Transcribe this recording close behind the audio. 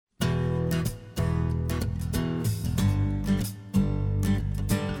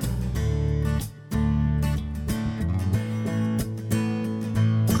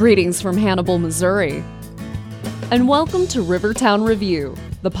Greetings from Hannibal, Missouri. And welcome to Rivertown Review,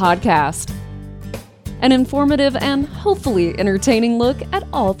 the podcast. An informative and hopefully entertaining look at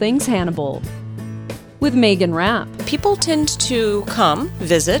all things Hannibal. With Megan Rapp. People tend to come,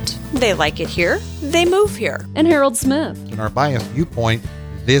 visit, they like it here, they move here. And Harold Smith. In our biased viewpoint,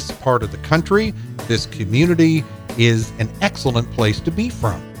 this part of the country, this community is an excellent place to be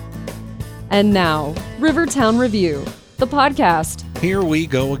from. And now, Rivertown Review, the podcast. Here we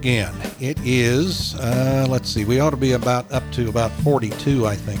go again. It is, we ought to be up to about 42,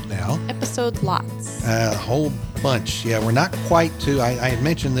 I think, now. Episode lots. A whole bunch. Yeah, we're not quite to, I had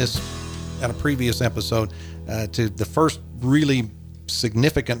mentioned this at a previous episode, to the first really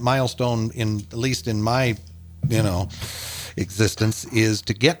significant milestone, at least in my, existence, is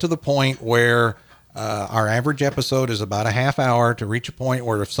to get to the point where our average episode is about a half hour, to reach a point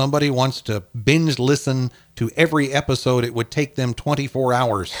where if somebody wants to binge listen to every episode, it would take them 24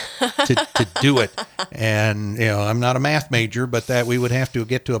 hours to do it. And, I'm not a math major, but that we would have to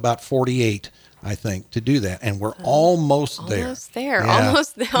get to about 48, I think, to do that. And we're almost there. Almost there.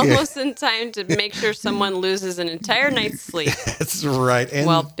 Yeah. Almost in time to make sure someone loses an entire night's sleep. That's right. And,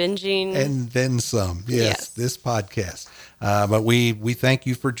 while binging. And then some. Yes. This podcast. But we thank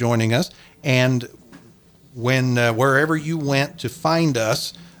you for joining us. And when wherever you went to find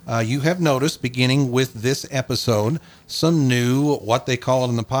us, you have noticed, beginning with this episode, some new, what they call it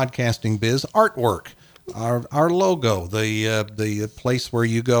in the podcasting biz, artwork. Our logo, the place where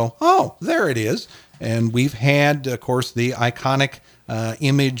you go, oh, there it is. And we've had, of course, the iconic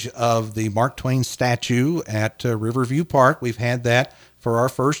image of the Mark Twain statue at Riverview Park. We've had that for our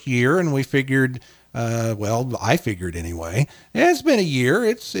first year, and we figured, I figured anyway, it's been a year.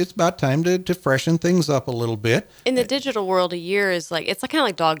 It's about time to freshen things up a little bit. In the digital world, a year is kind of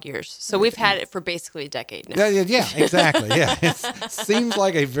like dog years. So we've had it for basically a decade now. Yeah, exactly. Yeah, it seems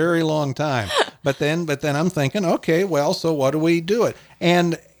like a very long time. But then I'm thinking, okay, so what do we do it?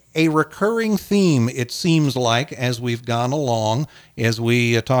 And a recurring theme, it seems like, as we've gone along, as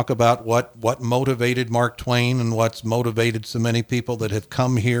we talk about what motivated Mark Twain and what's motivated so many people that have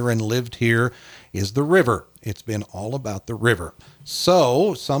come here and lived here, is the river. It's been all about the river.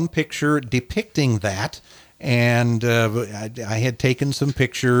 So some picture depicting that, and I had taken some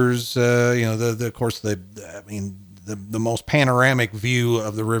pictures. The most panoramic view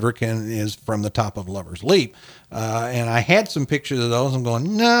of the river is from the top of Lover's Leap. And I had some pictures of those. I'm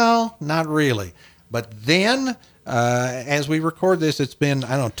going, no, not really. But then, as we record this, it's been,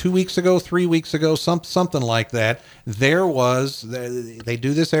 2 weeks ago, 3 weeks ago, something like that. They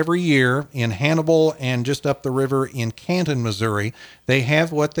do this every year in Hannibal and just up the river in Canton, Missouri. They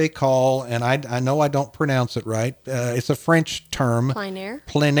have what they call, and I know I don't pronounce it right, it's a French term. Plein air?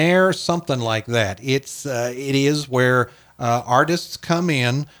 Plein air, something like that. It is where artists come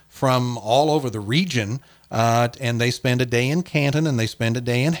in from all over the region, and they spend a day in Canton and they spend a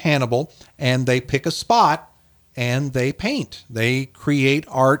day in Hannibal, and they pick a spot and they paint. They create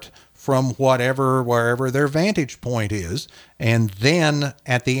art from wherever their vantage point is. And then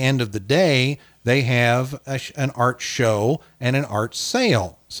at the end of the day, they have an art show and an art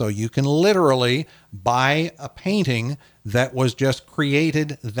sale. So you can literally buy a painting that was just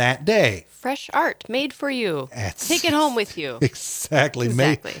created that day. Fresh art made for you. Take it home with you. Exactly.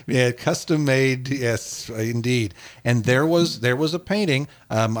 Custom made. Yes, indeed. And there was a painting.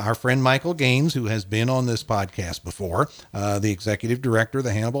 Our friend Michael Gaines, who has been on this podcast before, the executive director of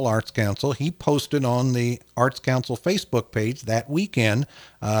the Hannibal Arts Council, he posted on the Arts Council Facebook page that weekend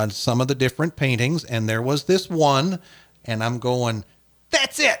some of the different paintings, and there was this one, and I'm going,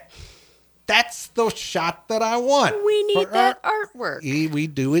 that's it. That's the shot that I want. We need that artwork. We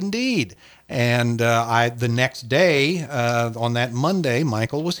do indeed. And the next day, on that Monday,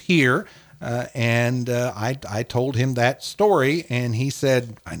 Michael was here, and I told him that story, and he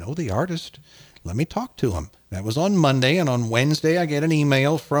said, I know the artist. Let me talk to him. That was on Monday, and on Wednesday, I get an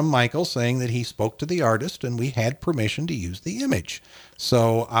email from Michael saying that he spoke to the artist, and we had permission to use the image.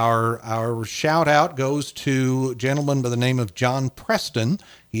 So our shout out goes to a gentleman by the name of John Preston.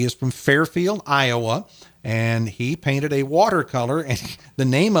 He is from Fairfield, Iowa, and he painted a watercolor, and the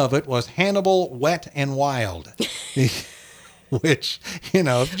name of it was Hannibal Wet and Wild, which,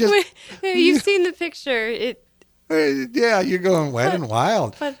 just... You've seen the picture. Yeah, you're going wet and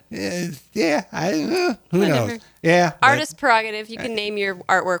wild. But, who knows? Yeah. Artist prerogative. You can name your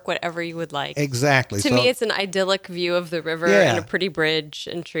artwork whatever you would like. Exactly. To me, it's an idyllic view of the river and a pretty bridge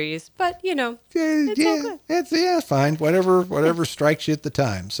and trees. But, it's all good. It's fine. Whatever strikes you at the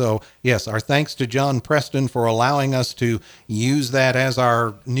time. So, yes, our thanks to John Preston for allowing us to use that as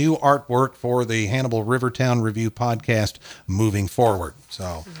our new artwork for the Hannibal Rivertown Review Podcast moving forward.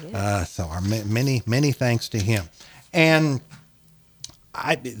 So, so our many, many thanks to him. And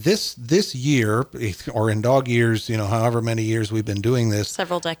this year, or in dog years, however many years we've been doing this,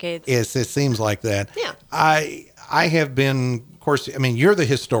 several decades. It seems like that. Yeah. I have been, of course. I mean, you're the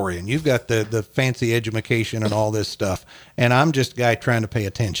historian. You've got the fancy education and all this stuff, and I'm just a guy trying to pay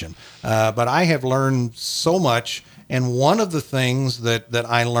attention. But I have learned so much, and one of the things that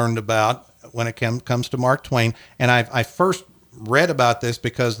I learned about when it comes to Mark Twain, and I first read about this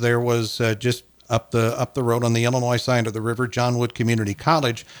because there was just up the road on the Illinois side of the river, John Wood Community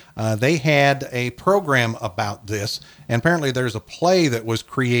College, they had a program about this, and apparently there's a play that was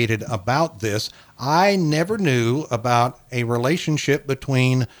created about this. I never knew about a relationship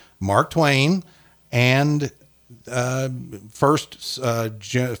between Mark Twain and first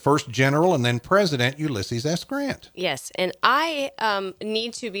General and then President Ulysses S. Grant. Yes, and I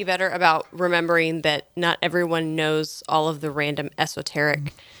need to be better about remembering that not everyone knows all of the random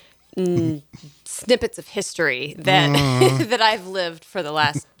esoteric snippets of history that that I've lived for the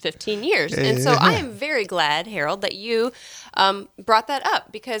last 15 years. And so I am very glad, Harold, that you brought that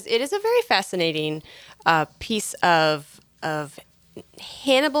up, because it is a very fascinating piece of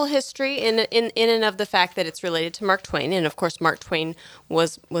Hannibal history in and of the fact that it's related to Mark Twain. And of course, Mark Twain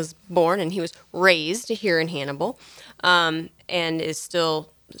was born and he was raised here in Hannibal, and is still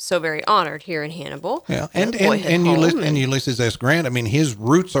so very honored here in Hannibal. Yeah, and Ulysses S. Grant. I mean, his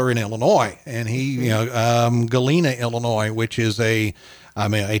roots are in Illinois, and he, Galena, Illinois, which is a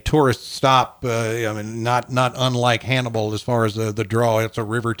tourist stop. Not unlike Hannibal as far as the draw. It's a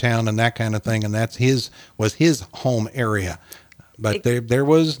river town and that kind of thing, and was his home area. But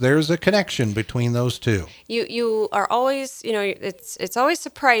there's a connection between those two. You are always, it's always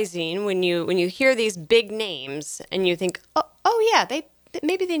surprising when you hear these big names and you think, oh yeah,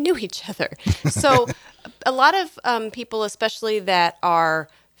 maybe they knew each other. So a lot of people, especially that are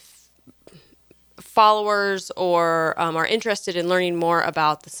followers or are interested in learning more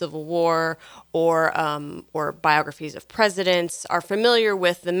about the Civil War or biographies of presidents, are familiar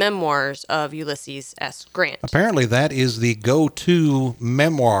with the memoirs of Ulysses S. Grant. Apparently that is the go-to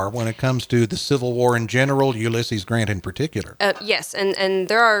memoir when it comes to the Civil War in general, Ulysses Grant in particular. Yes, and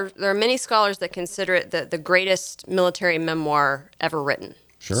there are many scholars that consider it the greatest military memoir ever written.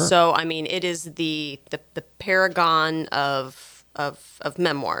 Sure. So, I mean, it is the paragon of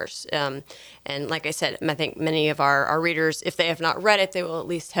memoirs. And like I said, I think many of our readers, if they have not read it, they will at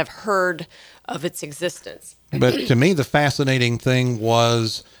least have heard of its existence. But to me, the fascinating thing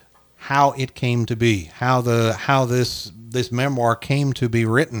was how it came to be, how this memoir came to be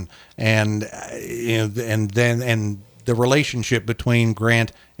written, and the relationship between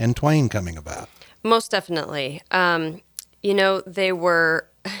Grant and Twain coming about. Most definitely. They were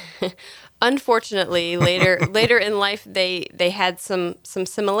unfortunately later in life they had some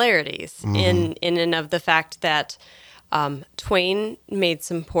similarities in and of the fact that Twain made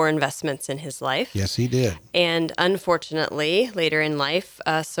some poor investments in his life. Yes, he did. And unfortunately, later in life,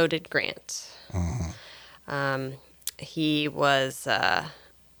 so did Grant. He was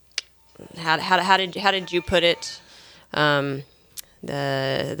how did you put it?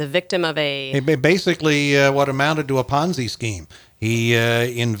 The victim of basically what amounted to a Ponzi scheme. He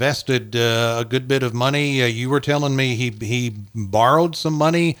invested a good bit of money. You were telling me he borrowed some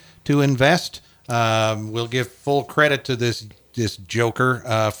money to invest. We'll give full credit to this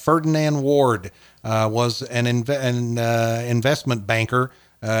joker. Ferdinand Ward was an investment banker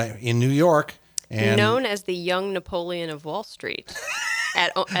in New York, and known as the young Napoleon of Wall Street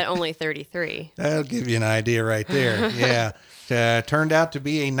at only 33. That'll give you an idea right there. Yeah. Turned out to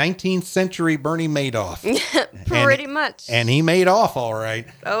be a 19th century Bernie Madoff. Pretty much. And he made off all right.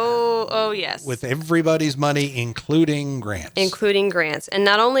 Oh, yes. With everybody's money, including Grant's. And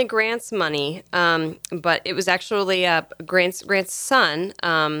not only Grant's money, but it was actually Grant's son,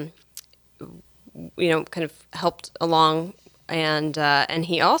 kind of helped along. And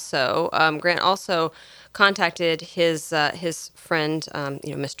he also, Grant also contacted his friend,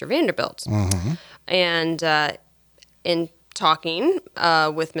 Mr. Vanderbilt. Mm-hmm. And in talking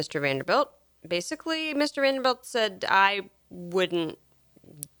with Mr. Vanderbilt, basically Mr. Vanderbilt said, I wouldn't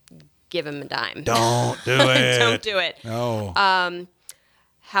give him a dime. Don't do it. Don't do it. No.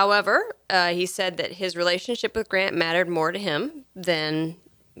 However, he said that his relationship with Grant mattered more to him than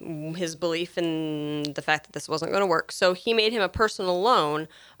his belief in the fact that this wasn't going to work. So he made him a personal loan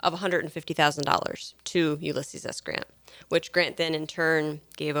of $150,000 to Ulysses S. Grant, which Grant then in turn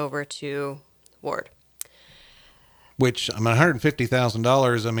gave over to Ward. Which, I mean,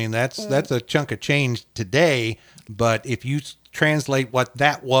 $150,000, I mean, that's a chunk of change today. But if you translate what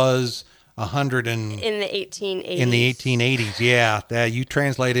that was, in the 1880s. In the 1880s, yeah. You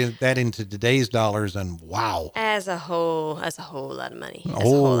translated that into today's dollars, and wow. As a whole lot of money. A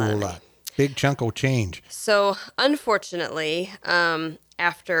whole lot. Big chunk of change. So, unfortunately,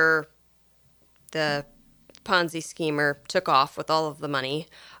 after the Ponzi schemer took off with all of the money,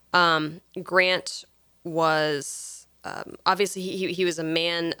 Grant was, obviously, he was a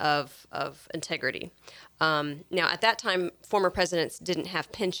man of integrity. Now, at that time, former presidents didn't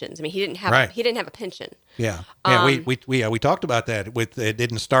have pensions. I mean, he didn't have a pension. Yeah, we talked about that. It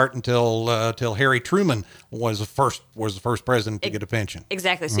didn't start until Harry Truman was the first president to get a pension.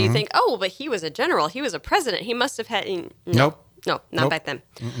 Exactly. So you think, oh, but he was a general. He was a president. He must have had. Nope. No, not back then.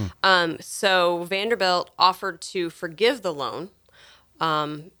 So Vanderbilt offered to forgive the loan,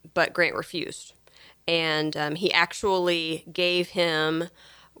 but Grant refused, and he actually gave him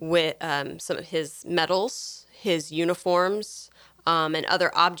with some of his medals, his uniforms, and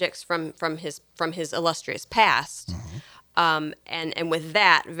other objects from his illustrious past. And with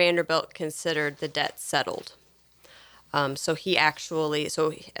that, Vanderbilt considered the debt settled. So he actually,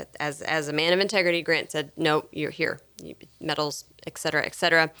 as a man of integrity, Grant said, "No, you're here, medals, et cetera, et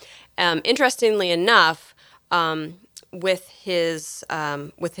cetera." Interestingly enough, with his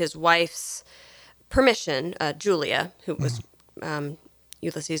wife's permission, Julia, who was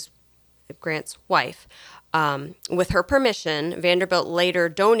Ulysses Grant's wife, with her permission, Vanderbilt later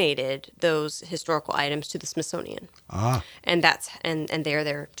donated those historical items to the Smithsonian. And they are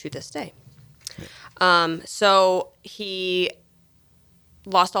there to this day. So he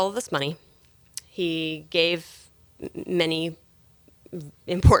lost all of this money. He gave many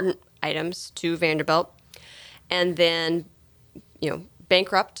important items to Vanderbilt, and then,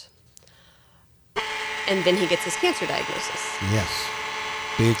 bankrupt. And then he gets his cancer diagnosis. Yes.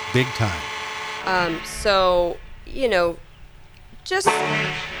 Big time. So, just let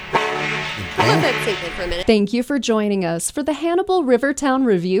that sink in for a minute. Thank you for joining us for the Hannibal Rivertown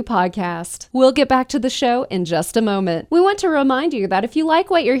Review Podcast. We'll get back to the show in just a moment. We want to remind you that if you like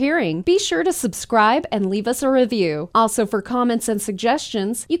what you're hearing, be sure to subscribe and leave us a review. Also, for comments and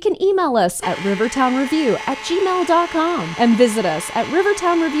suggestions, you can email us at rivertownreview@gmail.com and visit us at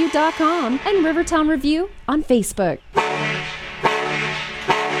rivertownreview.com and Rivertown Review on Facebook.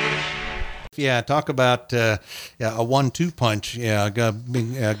 Yeah, talk about a 1-2 punch.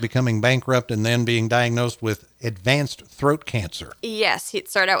 Becoming bankrupt and then being diagnosed with advanced throat cancer. Yes, he'd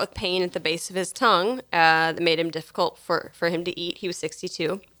start out with pain at the base of his tongue that made him difficult for him to eat. He was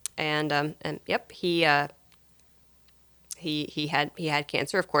 62, and he had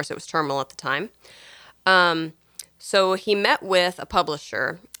cancer. Of course, it was terminal at the time. So he met with a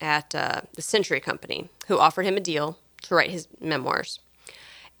publisher at the Century Company who offered him a deal to write his memoirs.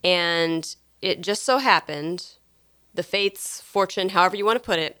 And it just so happened, the fates, fortune, however you want to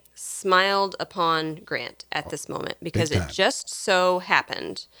put it, smiled upon Grant at this moment, because it just so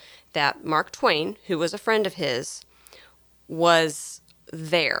happened that Mark Twain, who was a friend of his, was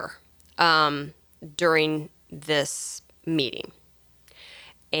there during this meeting.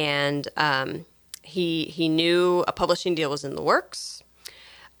 And he knew a publishing deal was in the works.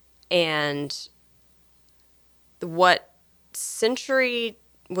 And what Century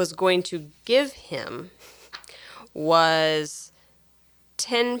was going to give him was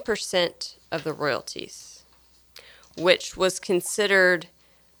 10% of the royalties, which was considered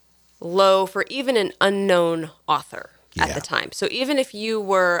low for even an unknown author at the time. So even if you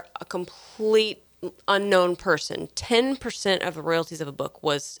were a complete unknown person, 10% of the royalties of a book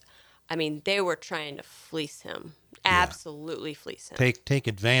was, they were trying to fleece him. Absolutely fleece him. Take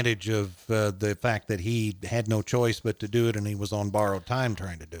advantage of the fact that he had no choice but to do it, and he was on borrowed time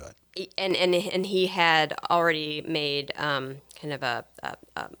trying to do it. And he had already made kind of an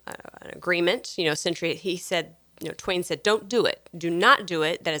agreement. Century. He said, Twain said, "Don't do it. Do not do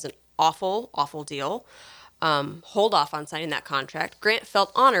it. That is an awful, awful deal. Hold off on signing that contract." Grant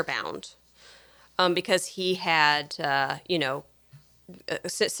felt honor bound because he had,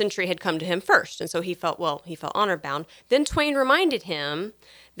 Century had come to him first, and so he felt honor bound. Then Twain reminded him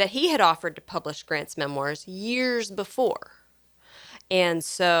that he had offered to publish Grant's memoirs years before, and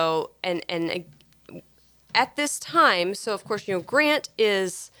so and at this time, so of course Grant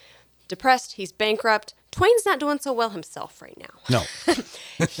is depressed, he's bankrupt. Twain's not doing so well himself right now. No,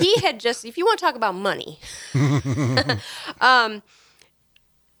 he had just, if you want to talk about money,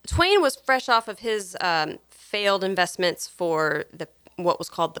 Twain was fresh off of his failed investments for what was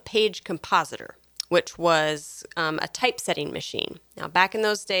called the Page Compositor, which was a typesetting machine. Now, back in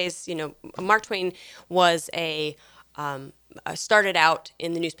those days, Mark Twain was started out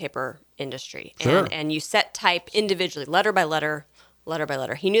in the newspaper industry. Sure. And you set type individually, letter by letter.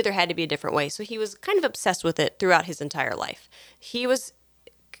 He knew there had to be a different way, so he was kind of obsessed with it throughout his entire life. He was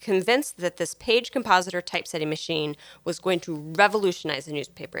convinced that this Page Compositor typesetting machine was going to revolutionize the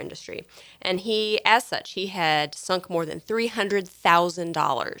newspaper industry. And he had sunk more than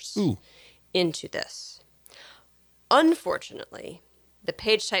 $300,000 into this. Unfortunately, the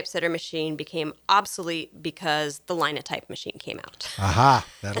Page typesetter machine became obsolete because the Linotype machine came out. Aha,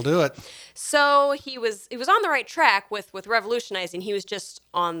 that'll do it. So he was on the right track with revolutionizing. He was just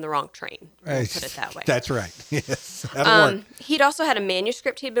on the wrong train. We'll put it that way. That's right. Yes, that'll work. He'd also had a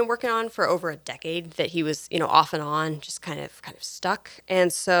manuscript he'd been working on for over a decade that he was, off and on, just kind of stuck.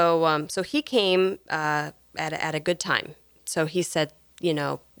 And so he came at a good time. So he said,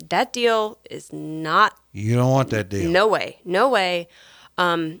 that deal is not. You don't want that deal. No way.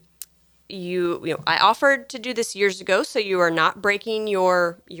 I offered to do this years ago, so you are not breaking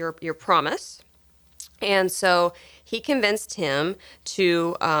your promise. And so he convinced him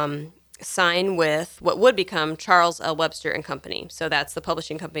to sign with what would become Charles L. Webster and Company. So that's the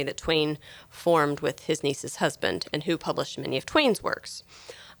publishing company that Twain formed with his niece's husband and who published many of Twain's works.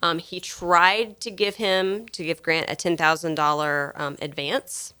 He tried to give Grant a $10,000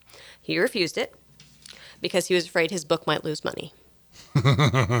 advance. He refused it because he was afraid his book might lose money.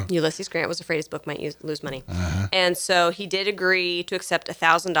 Ulysses Grant was afraid his book might lose money. Uh-huh. And so he did agree to accept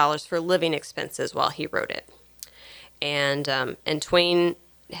 $1,000 for living expenses while he wrote it. And Twain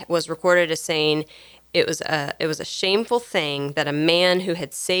was recorded as saying, it was a shameful thing that a man who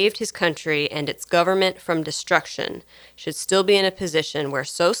had saved his country and its government from destruction should still be in a position where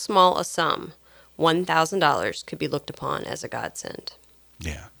so small a sum, $1,000, could be looked upon as a godsend.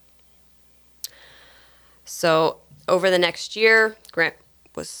 Yeah. So over the next year, Grant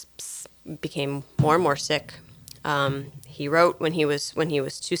became more and more sick. He wrote when he was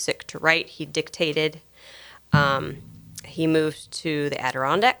too sick to write. He dictated. He moved to the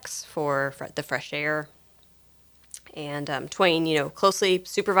Adirondacks for the fresh air. And Twain, closely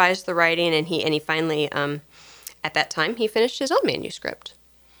supervised the writing, and he finally, at that time, he finished his own manuscript.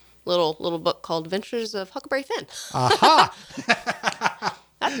 Little book called Adventures of Huckleberry Finn. Aha!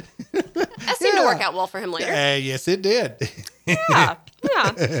 That seemed to work out well for him later. Yes, it did. Yeah.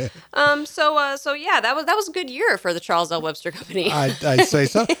 So that was a good year for the Charles L. Webster Company. I'd say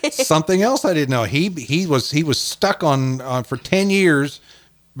so. Something else I didn't know. He was stuck on for 10 years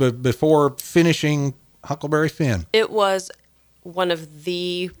before finishing Huckleberry Finn. It was one of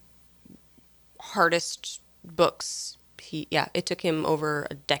the hardest books. It took him over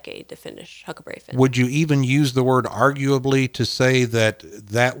a decade to finish Huckleberry Finn. Would you even use the word arguably to say that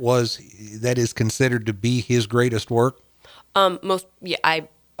is considered to be his greatest work? I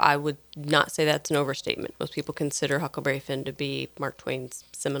would not say that's an overstatement. Most people consider Huckleberry Finn to be Mark Twain's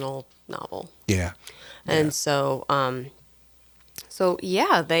seminal novel. Yeah. And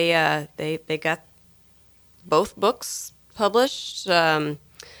they got both books published.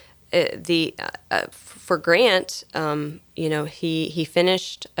 For Grant, he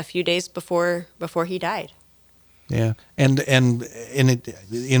finished a few days before he died. Yeah, and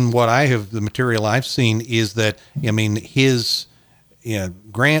in what I have, the material I've seen is that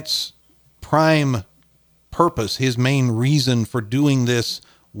Grant's prime purpose, his main reason for doing this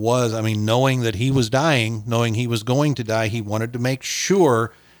was, knowing that he was dying, knowing he was going to die, he wanted to make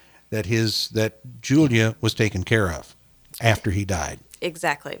sure that Julia was taken care of after he died.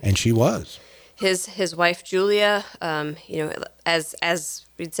 Exactly. And she was. His wife Julia, as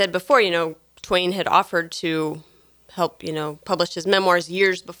we'd said before, Twain had offered to help, publish his memoirs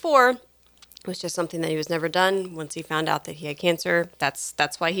years before. It was just something that he was never done. Once he found out that he had cancer, that's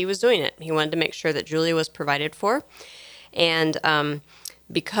why he was doing it. He wanted to make sure that Julia was provided for, and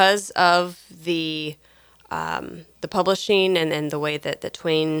because of the publishing and the way that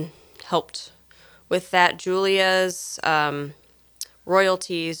Twain helped with that, Julia's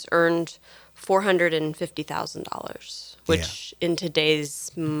royalties earned $450,000, which in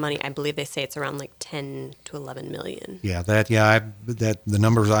today's money, I believe they say it's around like 10 to 11 million. Yeah, the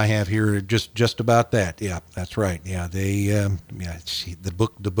numbers I have here are just about that. Yeah, that's right. Yeah, the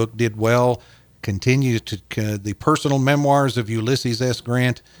book did well. Continues to the personal memoirs of Ulysses S.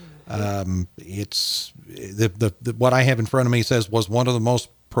 Grant. It's what I have in front of me says was one of the most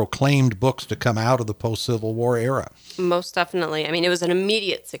proclaimed books to come out of the post-Civil War era. Most definitely. It was an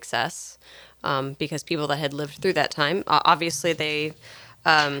immediate success because people that had lived through that time, obviously they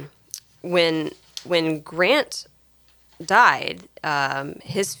when Grant died,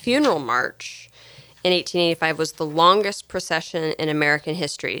 his funeral march in 1885 was the longest procession in American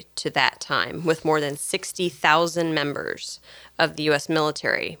history to that time, with more than 60,000 members of the U.S.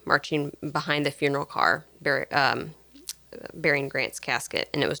 military marching behind the funeral car bearing Grant's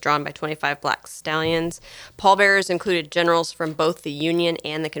casket. And it was drawn by 25 black stallions. Pallbearers included generals from both the Union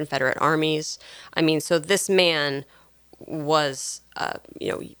and the Confederate armies. I mean, so this man was,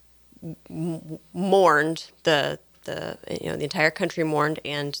 mourned. The entire country mourned,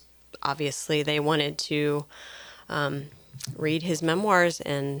 and obviously they wanted to read his memoirs,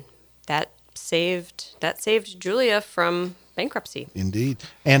 and that saved Julia from bankruptcy. Indeed.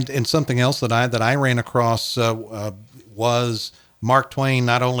 And something else that I ran across was Mark Twain,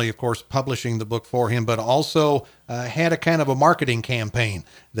 not only, of course, publishing the book for him, but also had a kind of a marketing campaign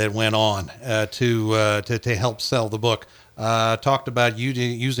that went on to help sell the book. Talked about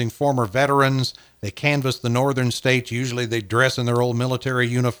using former veterans. They canvassed the northern states. Usually they dress in their old military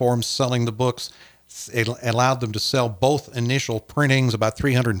uniforms, selling the books. It allowed them to sell both initial printings, about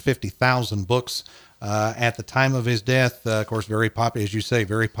 350,000 books at the time of his death. Of course, very popular, as you say,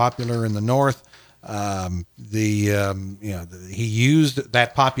 very popular in the North. He used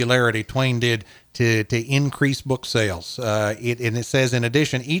that popularity, Twain did, to increase book sales. And it says, in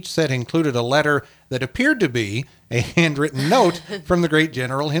addition, each set included a letter that appeared to be a handwritten note from the great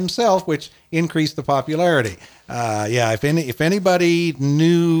general himself, which increased the popularity. If anybody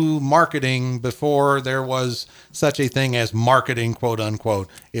knew marketing before there was such a thing as marketing, quote unquote,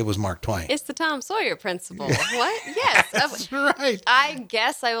 it was Mark Twain. It's the Tom Sawyer principle. What? Yes. That's right. I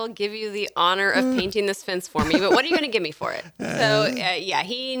guess I will give you the honor of painting this fence for me, but what are you going to give me for it? So,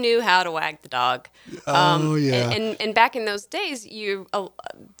 he knew how to wag the dog. And back in those days,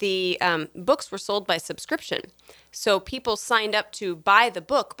 the books were sold by subscription. So people signed up to buy the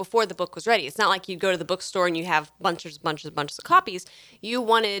book before the book was ready. It's not like you'd go to the bookstore and you have bunches of copies. You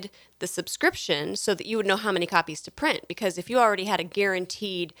wanted the subscription so that you would know how many copies to print. Because if you already had a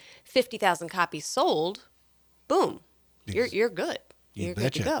guaranteed 50,000 copies sold, boom, you're good. You're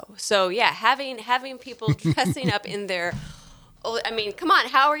good to go. So having people dressing up in their... I mean, come on.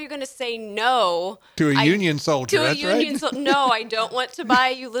 How are you going to say no to a Union soldier? No, I don't want to buy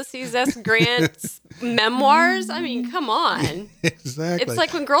Ulysses S. Grant's memoirs. I mean, come on. Exactly. It's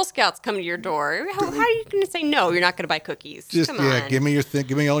like when Girl Scouts come to your door. How are you going to say no? You're not going to buy cookies. Come on. Give me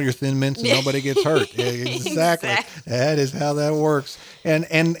all your Thin Mints, and nobody gets hurt. Exactly. That is how that works.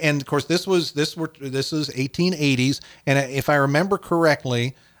 And of course, this is 1880s, and if I remember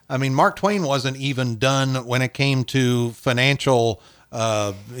correctly, I mean, Mark Twain wasn't even done when it came to financial,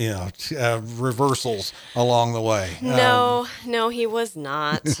 reversals along the way. No, he was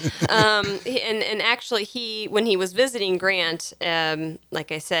not. And actually, when he was visiting Grant,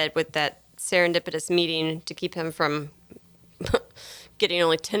 like I said, with that serendipitous meeting to keep him from getting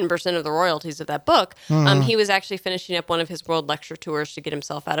only 10% of the royalties of that book, he was actually finishing up one of his world lecture tours to get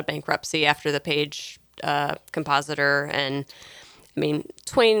himself out of bankruptcy after the Page compositor. And I mean,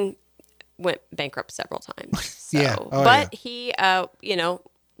 Twain went bankrupt several times. So, he,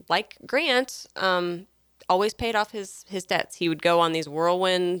 like Grant, always paid off his debts. He would go on these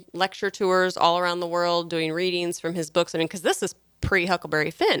whirlwind lecture tours all around the world, doing readings from his books. I mean, because this is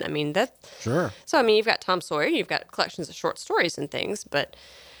pre-Huckleberry Finn. I mean, that's sure. So, I mean, you've got Tom Sawyer, you've got collections of short stories and things, but.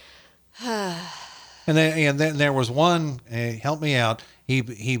 And then there was one. Help me out. He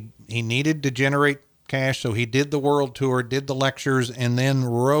needed to generate cash, so he did the world tour, did the lectures, and then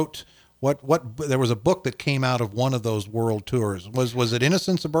wrote what there was a book that came out of one of those world tours. Was it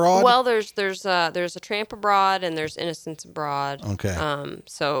Innocents Abroad? Well, there's a Tramp Abroad and there's Innocents Abroad. Okay.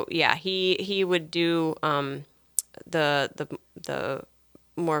 So yeah, he would do the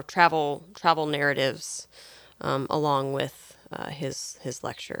more travel narratives along with his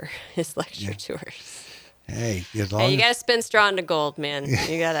lecture tours. Hey, you gotta spin straw into gold, man.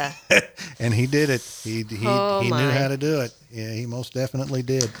 You gotta. And he did it. He knew how to do it. Yeah, he most definitely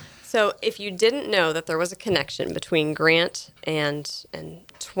did. So, if you didn't know that there was a connection between Grant and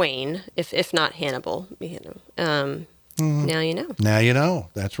Twain, if not Hannibal, now you know. Now you know.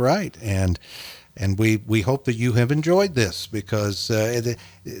 That's right. And we hope that you have enjoyed this, because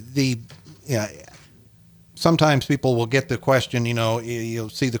sometimes people will get the question, you'll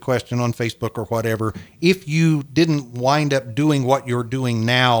see the question on Facebook or whatever. If you didn't wind up doing what you're doing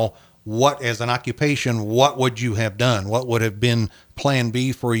now, what as an occupation, what would you have done? What would have been plan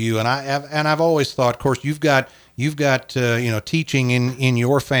B for you. And I've always thought, of course, you've got teaching in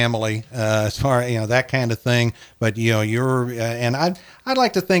your family, as far, that kind of thing. But, you're, and I'd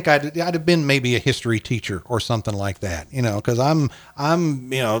like to think I'd have been maybe a history teacher or something like that, because I'm,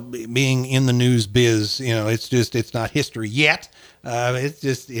 being in the news biz, it's not history yet.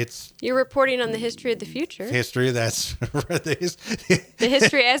 It's you're reporting on the history of the future. History, that's the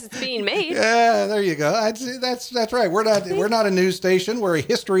history as it's being made. Yeah, there you go. That's right. We're not a news station. We're a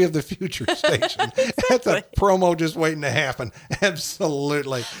history of the future station. Exactly. That's a promo just waiting to happen.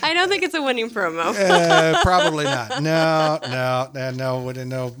 Absolutely. I don't think it's a winning promo. Probably not. No.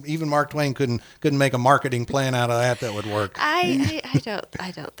 Even Mark Twain couldn't make a marketing plan out of that would work. I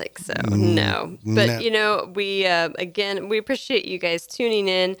don't think so. No. But we again, we appreciate you guys tuning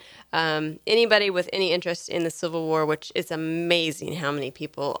in. Anybody with any interest in the Civil War, which is amazing how many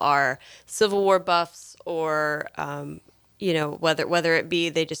people are Civil War buffs, or whether it be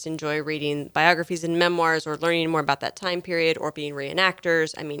they just enjoy reading biographies and memoirs, or learning more about that time period, or being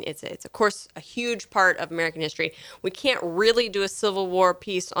reenactors. I mean, it's of course a huge part of American history. We can't really do a Civil War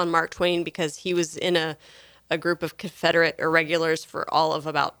piece on Mark Twain because he was in a group of Confederate irregulars for all of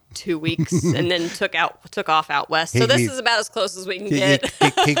about 2 weeks, and then took off out west. So this is about as close as we can get.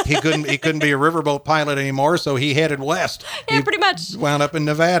 He couldn't be a riverboat pilot anymore, so he headed west. Yeah, pretty much. Wound up in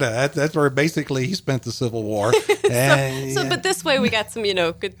Nevada. That's where basically he spent the Civil War. But this way we got some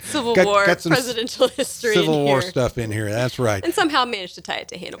good Civil War presidential history. Civil War stuff in here. That's right. And somehow managed to tie it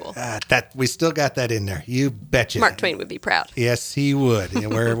to Hannibal. That we still got that in there. You betcha. Mark Twain would be proud. Yes, he would.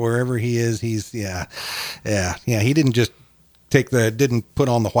 Wherever he is, he's yeah. He didn't just didn't put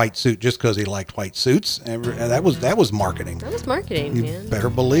on the white suit just because he liked white suits. That was marketing. That was marketing, you man. Better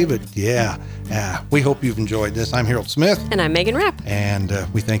believe it. Yeah. We hope you've enjoyed this. I'm Harold Smith. And I'm Megan Rapp. And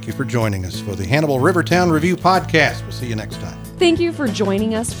we thank you for joining us for the Hannibal Rivertown Review Podcast. We'll see you next time. Thank you for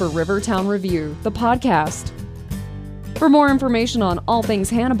joining us for Rivertown Review, the podcast. For more information on all things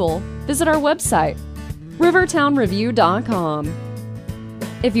Hannibal, visit our website, rivertownreview.com.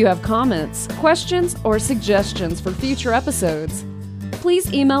 If you have comments, questions, or suggestions for future episodes,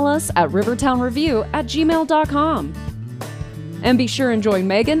 please email us at rivertownreview@gmail.com. And be sure and join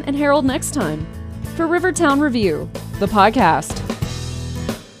Megan and Harold next time for Rivertown Review, the podcast.